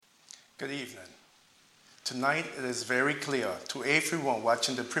Good evening. Tonight it is very clear to everyone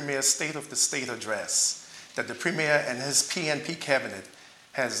watching the Premier's State of the State address that the Premier and his PNP cabinet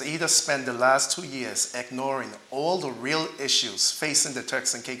has either spent the last 2 years ignoring all the real issues facing the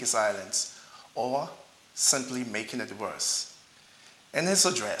Turks and Caicos Islands or simply making it worse. In his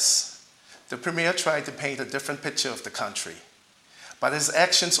address, the Premier tried to paint a different picture of the country, but his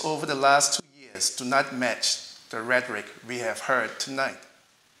actions over the last 2 years do not match the rhetoric we have heard tonight.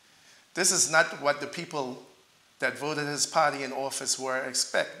 This is not what the people that voted his party in office were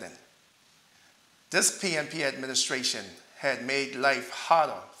expecting. This PNP administration had made life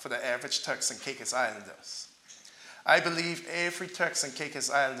harder for the average Turks and Caicos Islanders. I believe every Turks and Caicos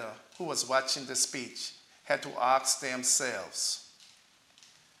Islander who was watching this speech had to ask themselves,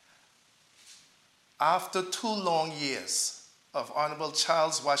 after 2 long years of Honorable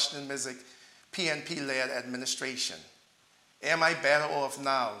Charles Washington Missick PNP-led administration, am I better off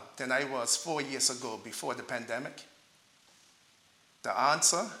now than I was 4 years ago before the pandemic? The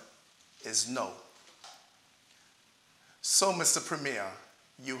answer is no. So, Mr. Premier,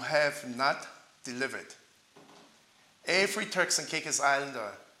 you have not delivered. Every Turks and Caicos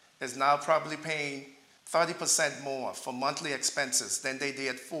Islander is now probably paying 30% more for monthly expenses than they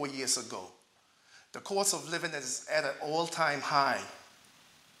did 4 years ago. The cost of living is at an all-time high.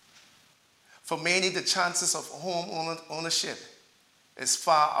 For many, the chances of home ownership is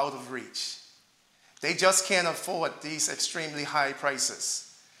far out of reach. They just can't afford these extremely high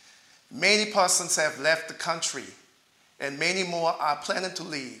prices. Many persons have left the country, and many more are planning to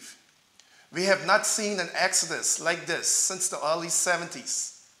leave. We have not seen an exodus like this since the early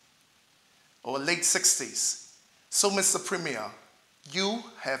 70s or late 60s. So, Mr. Premier, you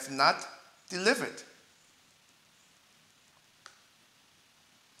have not delivered.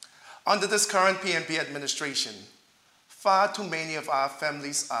 Under this current PNP administration, far too many of our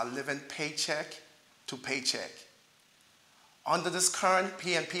families are living paycheck to paycheck. Under this current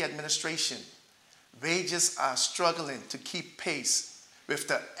PNP administration, wages are struggling to keep pace with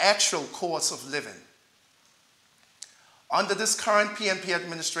the actual cost of living. Under this current PNP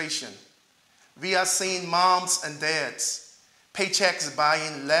administration, we are seeing moms and dads, paychecks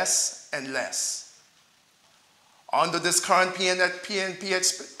buying less and less. Under this current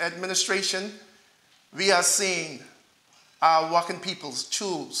PNP administration, we are seeing our working people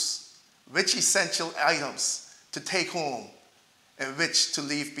choose which essential items to take home and which to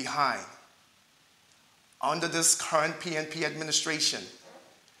leave behind. Under this current PNP administration,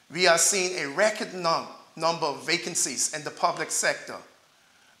 we are seeing a record number of vacancies in the public sector.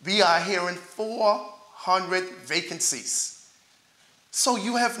 We are hearing 400 vacancies. So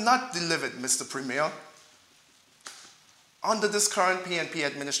you have not delivered, Mr. Premier. Under this current PNP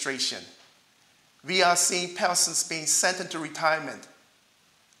administration, we are seeing persons being sent into retirement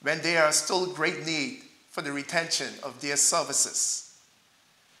when there are still great need for the retention of their services.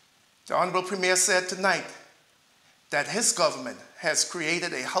 The Honorable Premier said tonight that his government has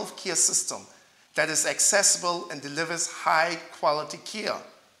created a healthcare system that is accessible and delivers high-quality care.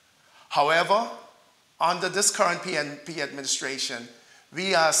 However, under this current PNP administration,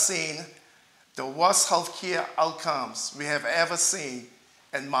 we are seeing the worst healthcare outcomes we have ever seen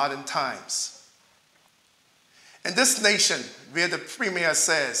in modern times. In this nation, where the Premier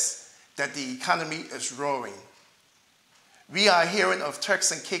says that the economy is roaring, we are hearing of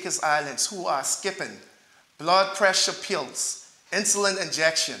Turks and Caicos Islands who are skipping blood pressure pills, insulin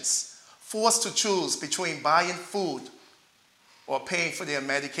injections, forced to choose between buying food or paying for their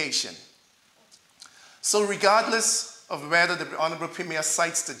medication. So regardless of whether the Honorable Premier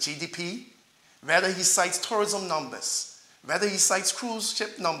cites the GDP, whether he cites tourism numbers, whether he cites cruise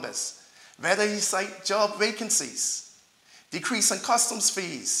ship numbers, whether he cites job vacancies, decrease in customs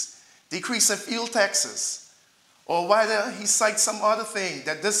fees, decrease in fuel taxes, or whether he cites some other thing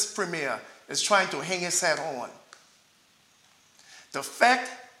that this Premier is trying to hang his hat on. The fact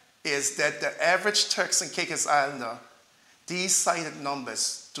is that the average Turks and Caicos Islander, these cited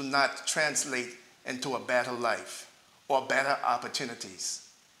numbers do not translate into a better life or better opportunities.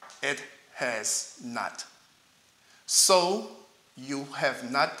 It has not. So you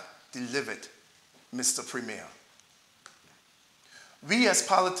have not delivered, Mr. Premier. We as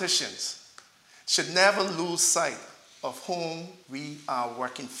politicians should never lose sight of whom we are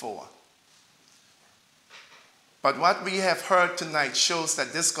working for. But what we have heard tonight shows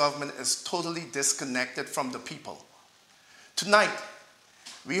that this government is totally disconnected from the people. Tonight,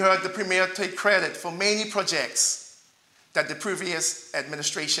 we heard the Premier take credit for many projects that the previous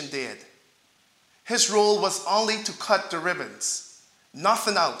administration did. His role was only to cut the ribbons,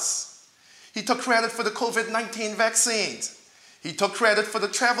 nothing else. He took credit for the COVID-19 vaccines. He took credit for the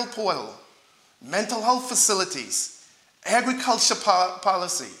travel portal, mental health facilities, agriculture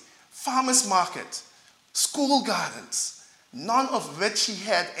policy, farmers market, school gardens, none of which he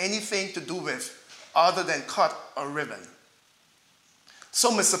had anything to do with other than cut a ribbon.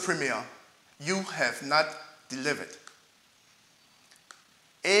 So, Mr. Premier, you have not delivered.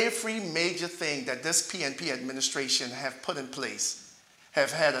 Every major thing that this PNP administration have put in place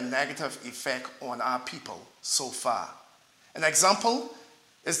have had a negative effect on our people so far. An example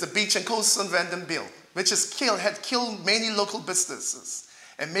is the Beach and Coastal Vending Bill, which had killed many local businesses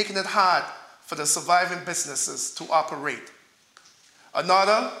and making it hard for the surviving businesses to operate.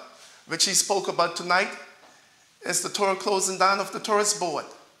 Another, which he spoke about tonight, is the total closing down of the tourist board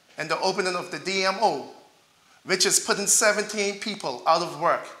and the opening of the DMO, which is putting 17 people out of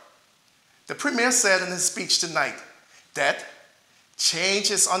work. The Premier said in his speech tonight that change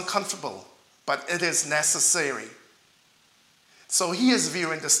is uncomfortable, but it is necessary. So he is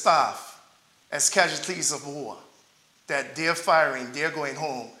viewing the staff as casualties of war, that their firing, their going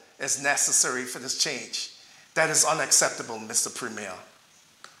home is necessary for this change. That is unacceptable, Mr. Premier.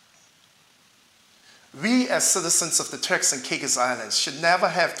 We as citizens of the Turks and Caicos Islands should never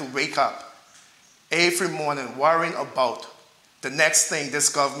have to wake up every morning worrying about the next thing this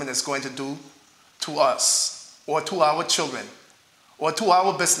government is going to do to us, or to our children, or to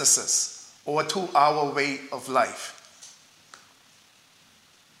our businesses, or to our way of life.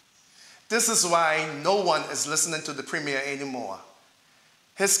 This is why no one is listening to the Premier anymore.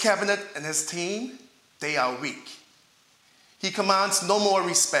 His cabinet and his team, they are weak. He commands no more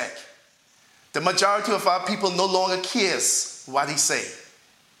respect. The majority of our people no longer cares what he says.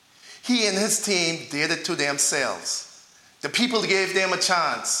 He and his team did it to themselves. The people gave them a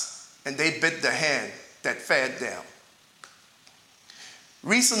chance, and they bit the hand that fed them.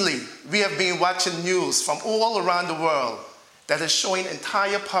 Recently, we have been watching news from all around the world that is showing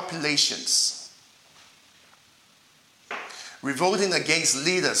entire populations revolting against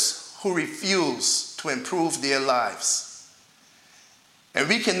leaders who refuse to improve their lives. And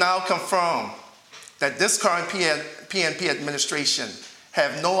we can now confirm that this current PNP administration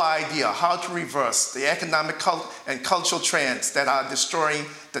have no idea how to reverse the economic and cultural trends that are destroying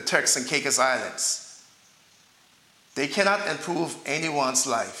the Turks and Caicos Islands. They cannot improve anyone's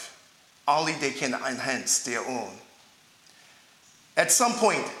life, only they can enhance their own. At some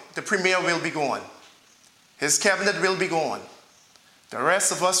point, the Premier will be gone. His cabinet will be gone. The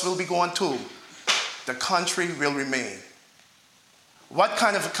rest of us will be gone too. The country will remain. What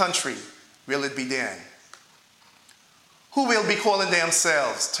kind of a country will it be then? Who will be calling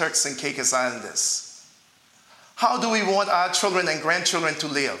themselves Turks and Caicos Islanders? How do we want our children and grandchildren to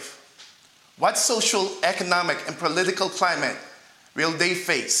live? What social, economic, and political climate will they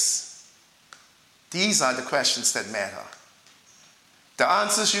face? These are the questions that matter. The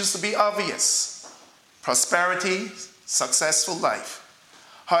answers used to be obvious: prosperity, successful life.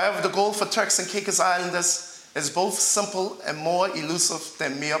 However, the goal for Turks and Caicos Islanders is both simple and more elusive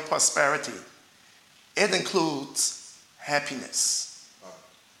than mere prosperity. It includes happiness.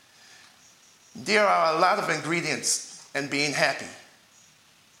 There are a lot of ingredients in being happy: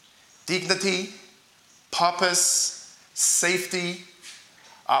 dignity, purpose, safety,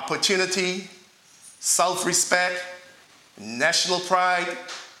 opportunity, self-respect, national pride,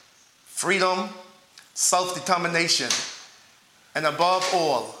 freedom, self-determination, and above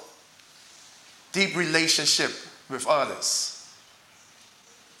all, deep relationship with others.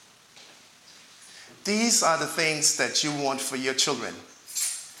 These are the things that you want for your children.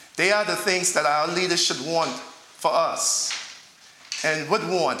 They are the things that our leaders should want for us and would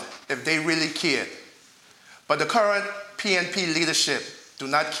want if they really cared. But the current PNP leadership do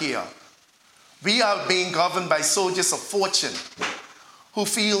not care. We are being governed by soldiers of fortune who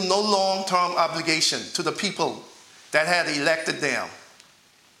feel no long-term obligation to the people that had elected them.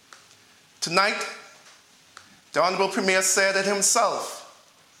 Tonight, the Honorable Premier said it himself,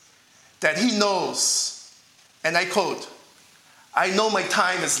 that he knows, and I quote, "I know my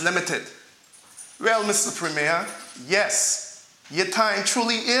time is limited." Well, Mr. Premier, yes, your time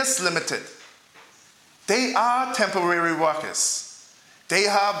truly is limited. They are temporary workers. They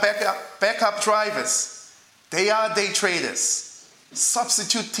are backup drivers. They are day traders,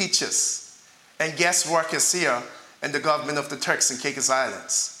 substitute teachers, and guest workers here in the government of the Turks and Caicos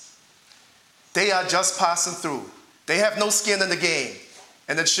Islands. They are just passing through. They have no skin in the game,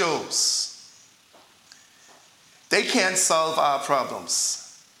 and it shows. They can't solve our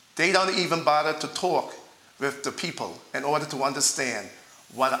problems. They don't even bother to talk with the people in order to understand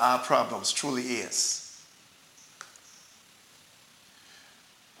what our problems truly is.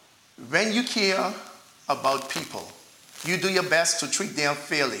 When you care about people, You do your best to treat them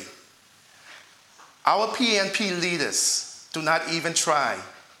fairly. Our PNP leaders do not even try.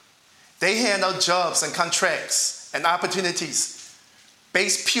 They hand out jobs and contracts and opportunities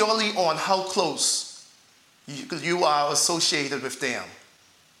based purely on how close you are associated with them.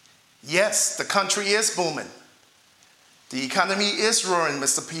 Yes, the country is booming. The economy is roaring,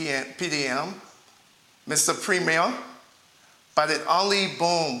 Mr. PDM, Mr. Premier, but it only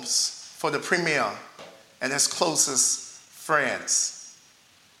booms for the Premier and his closest friends.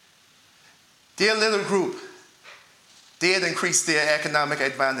 Their little group did increase their economic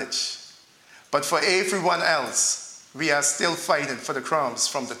advantage, but for everyone else, we are still fighting for the crumbs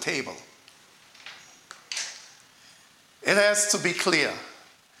from the table. It has to be clear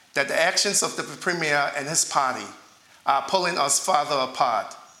that the actions of the Premier and his party are pulling us farther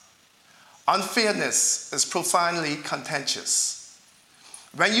apart. Unfairness is profoundly contentious.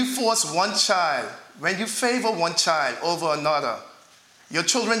 When you force one child, when you favor one child over another, your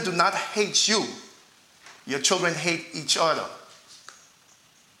children do not hate you. Your children hate each other.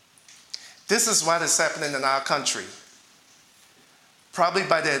 This is what is happening in our country, probably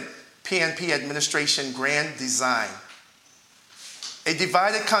by the PNP administration grand design. A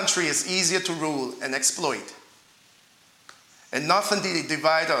divided country is easier to rule and exploit. And nothing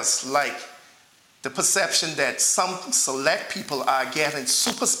divides us like the perception that some select people are getting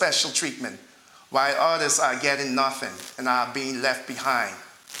super special treatment while others are getting nothing and are being left behind.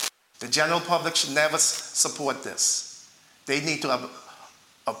 The general public should never support this. They need to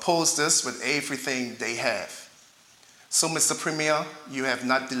oppose this with everything they have. So, Mr. Premier, you have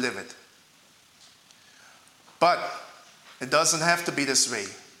not delivered. But it doesn't have to be this way.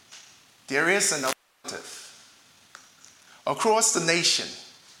 There is an alternative. Across the nation,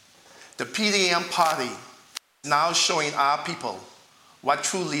 the PDM party is now showing our people what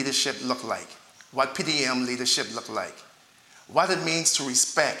true leadership looks like, what PDM leadership looks like, what it means to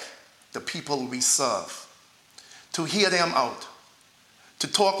respect the people we serve, to hear them out, to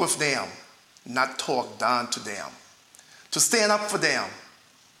talk with them, not talk down to them, to stand up for them,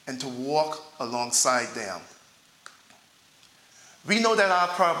 and to walk alongside them. We know that our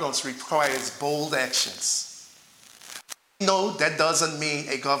problems require bold actions. We know that doesn't mean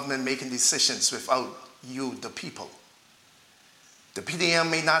a government making decisions without you, the people. The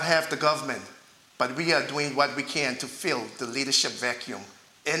PDM may not have the government, but we are doing what we can to fill the leadership vacuum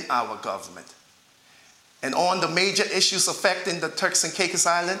in our government. And on the major issues affecting the Turks and Caicos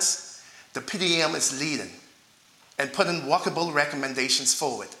Islands, the PDM is leading and putting workable recommendations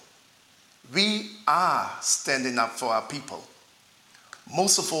forward. We are standing up for our people.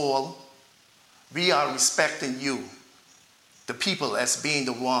 Most of all, we are respecting you, the people, as being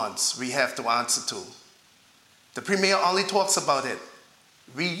the ones we have to answer to. The Premier only talks about it.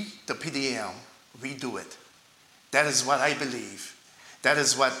 We, the PDM, we do it. That is what I believe. That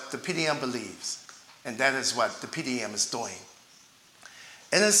is what the PDM believes. And that is what the PDM is doing.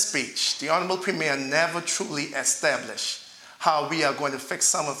 In his speech, the Honorable Premier never truly established how we are going to fix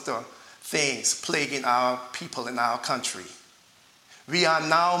some of the things plaguing our people in our country. We are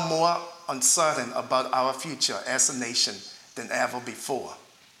now more uncertain about our future as a nation than ever before.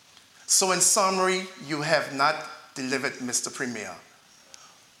 So in summary, you have not delivered, Mr. Premier.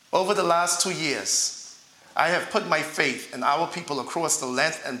 Over the last 2 years, I have put my faith in our people across the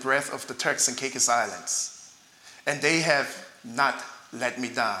length and breadth of the Turks and Caicos Islands, and they have not let me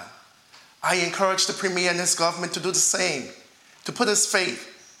down. I encourage the Premier and his government to do the same, to put his faith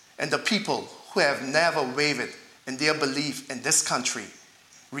in the people who have never wavered in their belief in this country,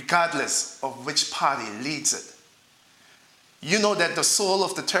 regardless of which party leads it. You know that the soul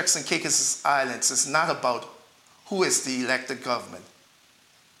of the Turks and Caicos Islands is not about who is the elected government.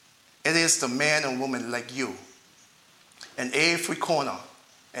 It is the man and woman like you in every corner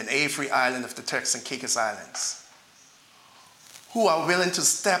and every island of the Turks and Caicos Islands who are willing to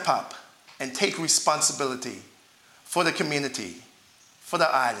step up and take responsibility for the community, for the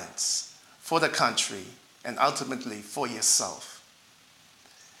islands, for the country, and ultimately for yourself.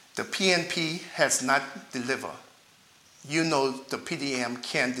 The PNP has not delivered. You know the PDM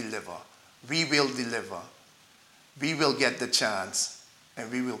can deliver. We will deliver. We will get the chance. And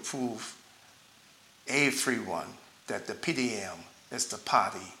we will prove everyone that the PDM is the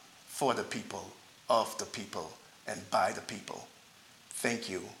party for the people, of the people, and by the people. Thank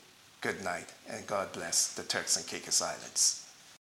you, good night, and God bless the Turks and Caicos Islands.